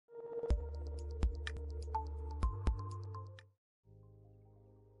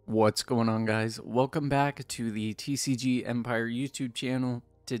What's going on, guys? Welcome back to the TCG Empire YouTube channel.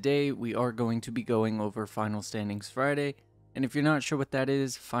 Today we are going to be going over Final Standings Friday, and if you're not sure what that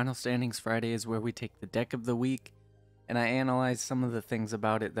is, Final Standings Friday is where we take the deck of the week and I analyze some of the things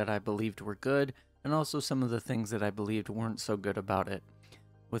about it that I believed were good and also some of the things that I believed weren't so good about it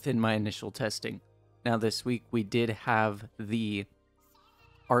within my initial testing. Now this week we did have the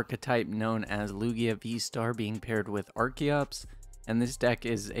archetype known as Lugia VSTAR being paired with Archeops, and this deck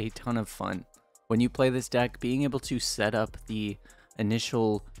is a ton of fun. When you play this deck, being able to set up the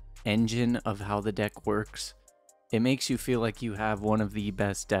initial engine of how the deck works, it makes you feel like you have one of the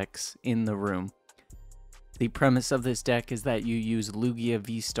best decks in the room. The premise of this deck is that you use Lugia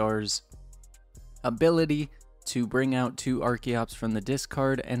VSTAR's ability to bring out two Archeops from the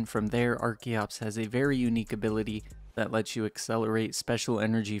discard, and from there Archeops has a very unique ability that lets you accelerate special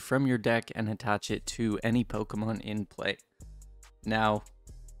energy from your deck and attach it to any Pokemon in play. Now,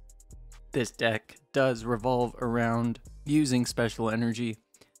 this deck does revolve around using special energy,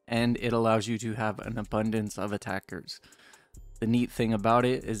 and it allows you to have an abundance of attackers. The neat thing about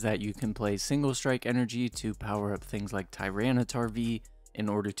it is that you can play single strike energy to power up things like Tyranitar V in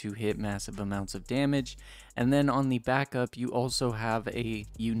order to hit massive amounts of damage, and then on the backup you also have a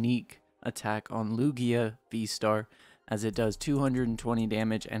unique attack on Lugia VSTAR, as it does 220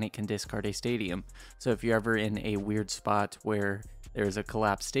 damage and it can discard a stadium. So if you're ever in a weird spot where there's a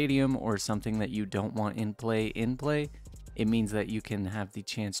collapsed stadium or something that you don't want in play, it means that you can have the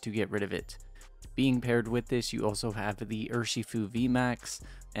chance to get rid of it. Being paired with this, you also have the Urshifu VMAX,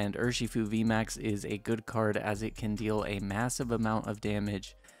 and Urshifu VMAX is a good card as it can deal a massive amount of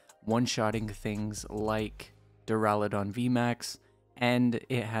damage, one-shotting things like Duraludon VMAX, and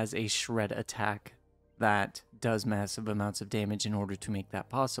it has a shred attack that does massive amounts of damage in order to make that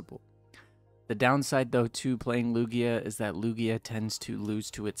possible. The downside though to playing Lugia is that Lugia tends to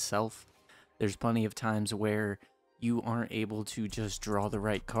lose to itself. There's plenty of times where you aren't able to just draw the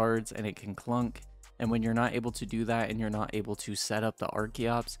right cards and it can clunk, and when you're not able to do that and you're not able to set up the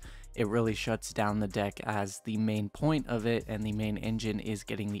Archeops, it really shuts down the deck, as the main point of it and the main engine is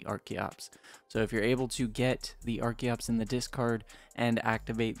getting the Archeops. So if you're able to get the Archeops in the discard and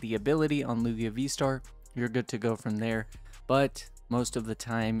activate the ability on Lugia VSTAR, you're good to go from there. But most of the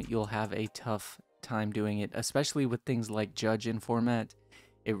time you'll have a tough time doing it, especially with things like Judge in format.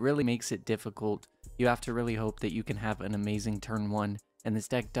 It really makes it difficult. You have to really hope that you can have an amazing turn 1, and this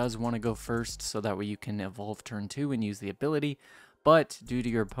deck does want to go first so that way you can evolve turn 2 and use the ability, but due to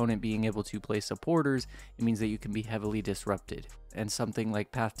your opponent being able to play supporters, it means that you can be heavily disrupted, and something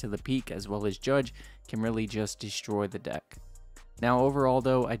like Path to the Peak as well as Judge can really just destroy the deck. Now overall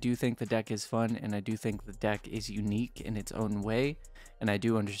though, I do think the deck is fun, and I do think the deck is unique in its own way, and I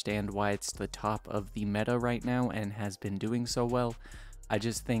do understand why it's the top of the meta right now and has been doing so well. I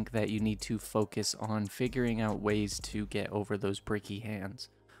just think that you need to focus on figuring out ways to get over those bricky hands.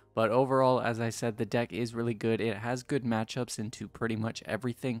 But overall, as I said, the deck is really good. It has good matchups into pretty much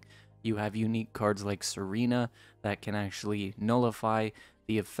everything. You have unique cards like Serena that can actually nullify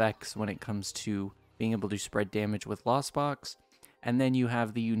the effects when it comes to being able to spread damage with Lost Box. And then you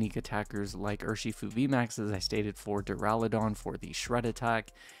have the unique attackers like Urshifu VMAX, as I stated, for Duraludon for the shred attack.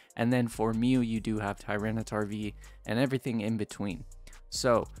 And then for Mew, you do have Tyranitar V and everything in between.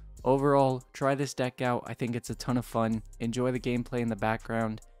 So overall, try this deck out. I think it's a ton of fun. Enjoy the gameplay in the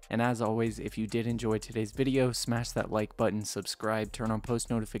background. And as always, if you did enjoy today's video, smash that like button, subscribe, turn on post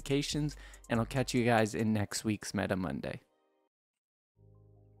notifications, and I'll catch you guys in next week's Meta Monday.